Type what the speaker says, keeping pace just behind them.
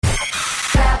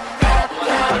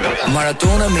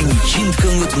Maratona me 100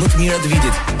 këngët më të mira të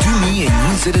vitit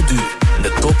 2022 në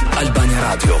Top Albania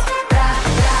Radio.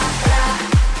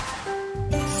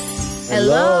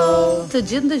 Hello, të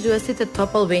gjithë dëgjuesit e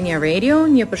Top Albania Radio,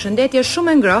 një përshëndetje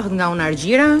shumë e ngrohtë nga unë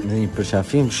Argjira. Dhe një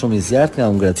përqafim shumë i zjarrt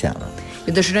nga unë Graciano.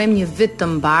 Ju dëshirojmë një vit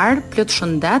të mbar, plot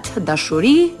shëndet,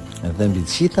 dashuri dhe mbi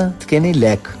të gjitha të keni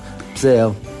lek. Pse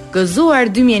jo? Gëzuar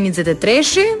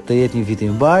 2023-shi, të jetë një vit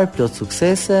i mbar, plot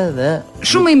suksese dhe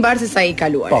shumë më i mbar se sa i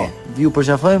kaluari. Po, ju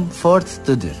përqafojmë fort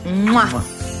të dy.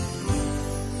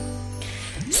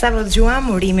 Sa po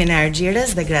dëgjuam urimin e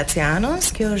Argjirës dhe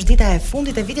Gracianos, kjo është dita e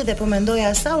fundit e vitit dhe po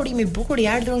mendoja sa urim i bukur i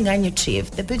ardhur nga një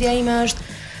çift. Dhe pyetja ime është,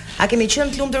 a kemi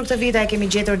qenë të lumtur këtë vit, a kemi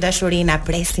gjetur dashurinë, a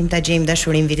presim ta gjejmë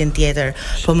dashurinë vitin tjetër?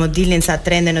 Po më dilnin sa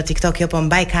trende në TikTok, jo po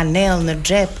mbaj kanell në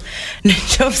xhep,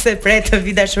 nëse pret të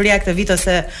vi dashuria këtë vit,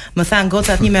 ose më than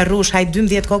gocat një me rrush, haj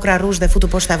 12 kokra rrush dhe futu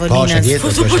poshtë tavolinës.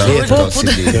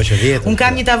 Un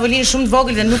kam një tavolinë shumë të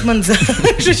vogël dhe nuk më nxë.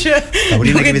 Kështu që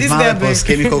tavolinë kemi të madhe, po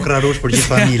s'kemi kokra rrush për gjithë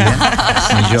familjen.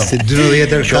 Si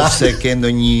 12 nëse ke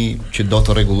ndonjë që do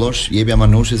të rregullosh, jepja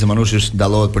manushi, se manushi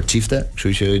dallohet për çifte, kështu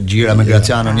që Gjira me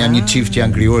Gracianon janë një çift që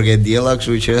janë krijuar nga diella,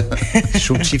 kështu që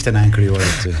shumë çifte na janë krijuar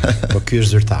aty. Po ky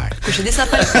është zyrtar. Kush e di sa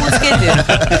për kputz ke ty?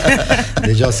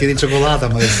 Dhe gjatë sillin çokoladata,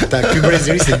 më ta ky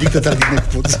brezëri se diktë ta dinë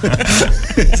kputz.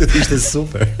 Se ishte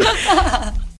super.